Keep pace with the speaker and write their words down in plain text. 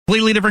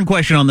Completely different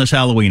question on this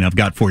Halloween I've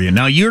got for you.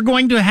 Now, you're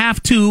going to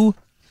have to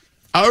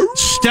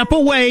step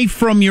away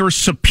from your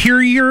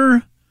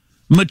superior,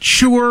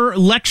 mature,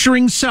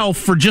 lecturing self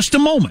for just a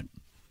moment.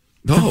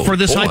 For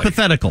this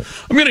hypothetical.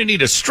 I'm going to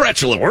need to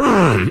stretch a little.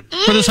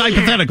 For this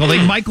hypothetical.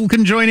 Think Michael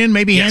can join in?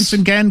 Maybe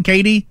Hanson can?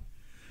 Katie?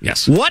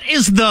 Yes. What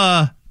is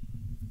the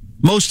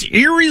most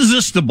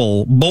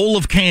irresistible bowl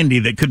of candy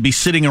that could be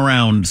sitting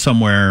around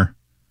somewhere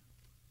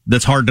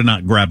that's hard to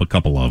not grab a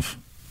couple of?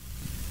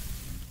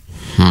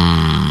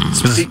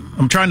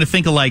 I'm trying to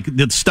think of like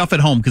the stuff at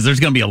home because there's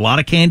going to be a lot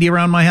of candy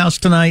around my house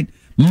tonight.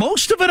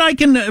 Most of it I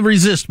can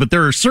resist, but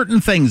there are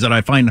certain things that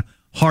I find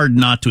hard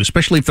not to,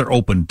 especially if they're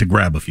open, to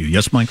grab a few.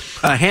 Yes, Mike?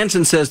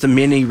 Hanson says the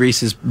mini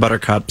Reese's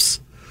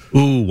Buttercups.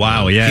 Ooh,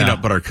 wow, yeah.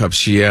 Peanut butter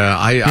cups, yeah.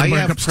 I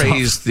have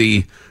praised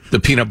the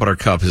peanut butter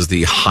cup as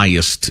the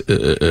highest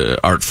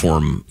art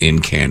form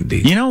in candy.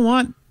 You know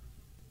what?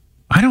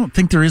 I don't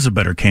think there is a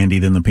better candy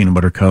than the peanut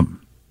butter cup.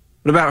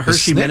 What about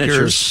Hershey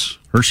Miniatures?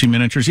 Hershey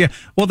Miniatures, yeah.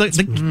 Well,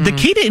 the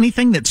key to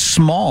anything that's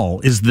small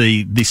is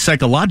the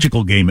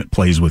psychological game it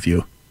plays with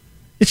you.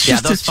 It's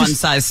just, those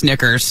fun-sized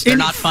Snickers. They're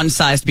not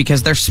fun-sized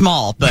because they're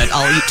small, but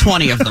I'll eat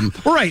 20 of them.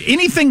 Right.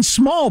 Anything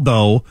small,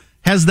 though,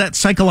 has that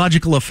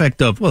psychological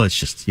effect of, well, it's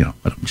just, I'm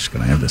just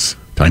going to have this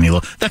tiny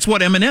little... That's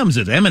what M&M's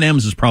is.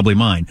 M&M's is probably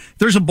mine. If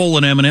there's a bowl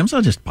of M&M's,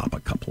 I'll just pop a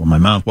couple in my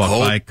mouth, walk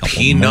by a couple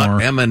peanut more.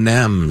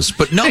 M&M's.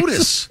 But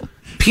notice,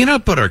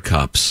 peanut butter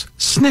cups,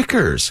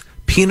 Snickers,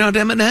 peanut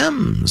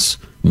M&M's.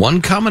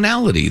 One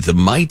commonality, the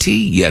mighty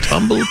yet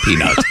humble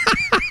peanut.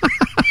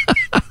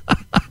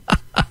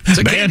 It's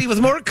a candy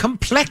with more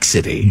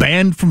complexity.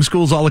 Banned from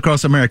schools all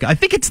across America. I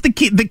think it's the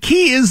key. The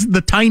key is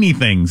the tiny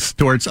things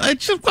towards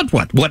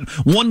what?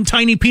 One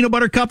tiny peanut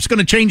butter cup's going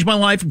to change my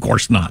life? Of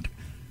course not.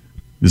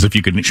 As if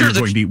you're going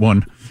to eat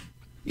one.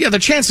 Yeah, the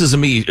chances of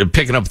me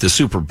picking up the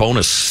super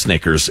bonus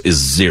Snickers is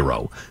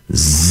zero.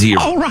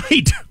 All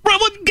right. Well,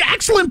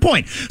 excellent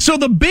point. So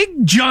the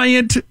big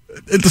giant,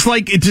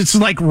 it's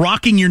like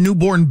rocking your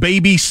newborn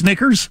baby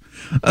Snickers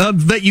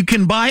that you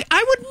can buy.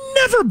 I would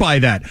never buy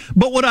that.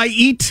 But would I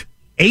eat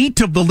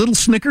 8 of the little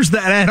Snickers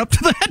that add up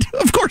to that?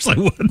 Of course I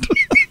would.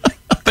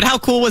 But how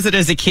cool was it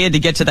as a kid to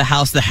get to the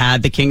house that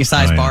had the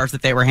king-size bars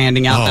that they were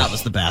handing out? That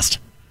was the best.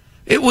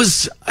 It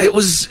was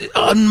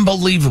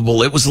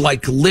unbelievable. It was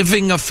like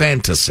living a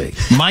fantasy.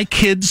 My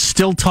kid's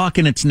still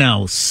talking, it's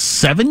now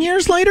 7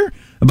 years later,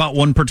 about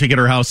one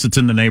particular house that's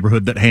in the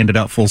neighborhood that handed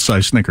out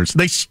full-size Snickers.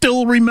 They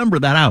still remember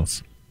that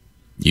house.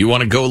 You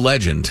want to go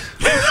legend.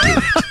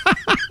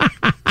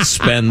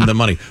 Spend the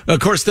money. Of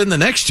course, then the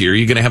next year,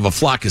 you're going to have a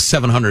flock of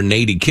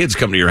 780 kids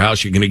come to your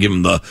house. You're going to give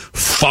them the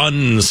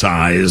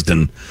fun-sized,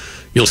 and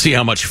you'll see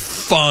how much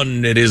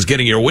fun it is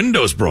getting your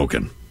windows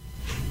broken.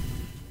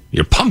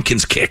 Your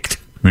pumpkins kicked.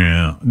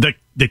 Yeah.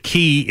 The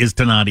key is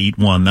to not eat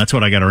one. That's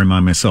what I got to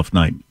remind myself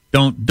tonight.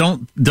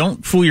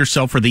 Don't fool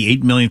yourself for the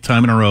 8 millionth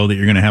time in a row that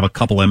you're going to have a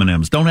couple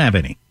M&Ms. Don't have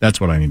any.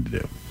 That's what I need to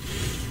do.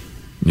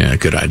 Yeah,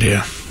 good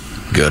idea.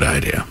 Good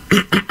idea.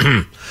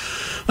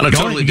 On a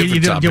totally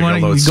different topic.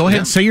 Go ahead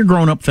and say your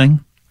grown-up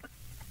thing.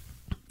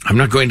 I'm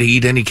not going to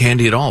eat any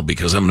candy at all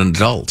because I'm an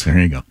adult. There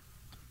you go.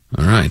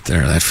 All right,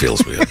 there. That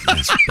feels good.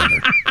 That's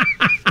better.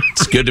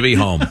 It's good to be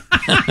home.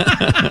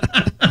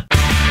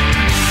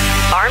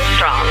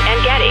 Armstrong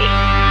and Getty.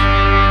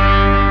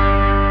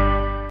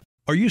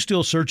 Are you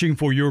still searching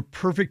for your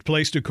perfect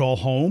place to call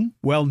home?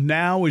 Well,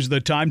 now is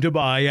the time to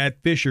buy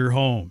at Fisher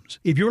Homes.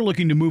 If you're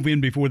looking to move in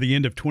before the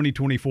end of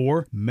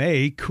 2024,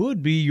 May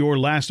could be your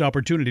last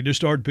opportunity to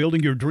start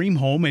building your dream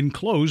home and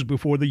close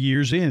before the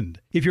year's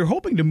end. If you're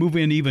hoping to move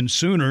in even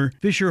sooner,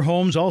 Fisher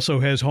Homes also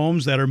has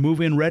homes that are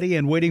move-in ready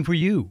and waiting for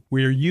you,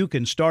 where you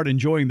can start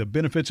enjoying the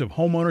benefits of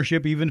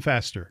homeownership even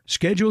faster.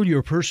 Schedule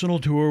your personal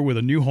tour with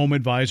a new home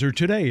advisor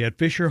today at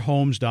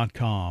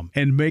FisherHomes.com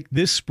and make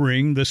this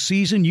spring the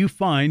season you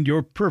find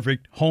your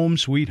perfect home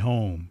sweet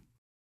home.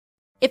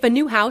 If a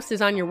new house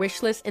is on your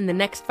wish list in the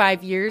next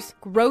 5 years,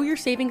 grow your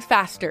savings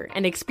faster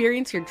and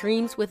experience your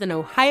dreams with an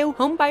Ohio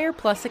Homebuyer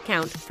Plus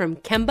account from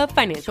Kemba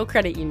Financial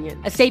Credit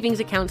Union. A savings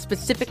account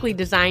specifically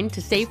designed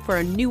to save for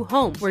a new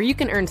home where you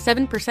can earn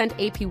 7%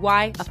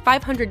 APY,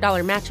 a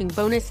 $500 matching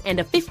bonus,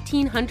 and a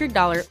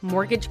 $1,500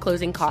 mortgage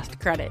closing cost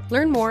credit.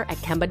 Learn more at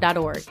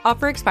Kemba.org.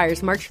 Offer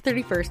expires March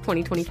 31st,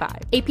 2025.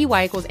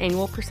 APY equals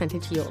annual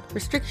percentage yield.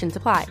 Restrictions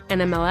apply.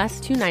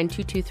 NMLS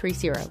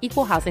 292230.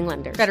 Equal housing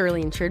lender.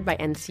 Federally insured by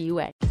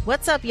NCUA.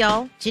 What's up,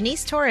 y'all?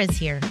 Janice Torres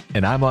here.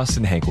 And I'm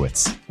Austin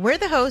Hankwitz. We're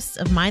the hosts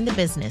of Mind the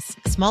Business,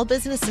 Small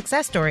Business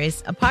Success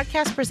Stories, a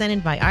podcast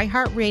presented by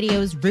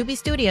iHeartRadio's Ruby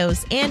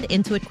Studios and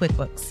Intuit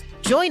QuickBooks.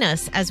 Join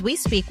us as we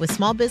speak with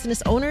small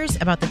business owners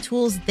about the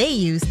tools they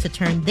use to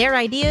turn their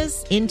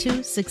ideas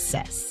into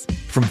success.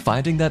 From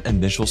finding that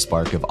initial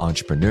spark of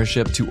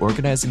entrepreneurship to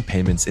organizing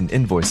payments and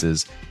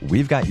invoices,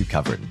 we've got you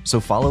covered. So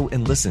follow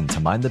and listen to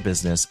Mind the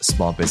Business,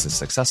 Small Business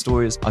Success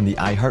Stories on the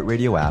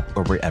iHeartRadio app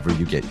or wherever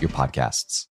you get your podcasts.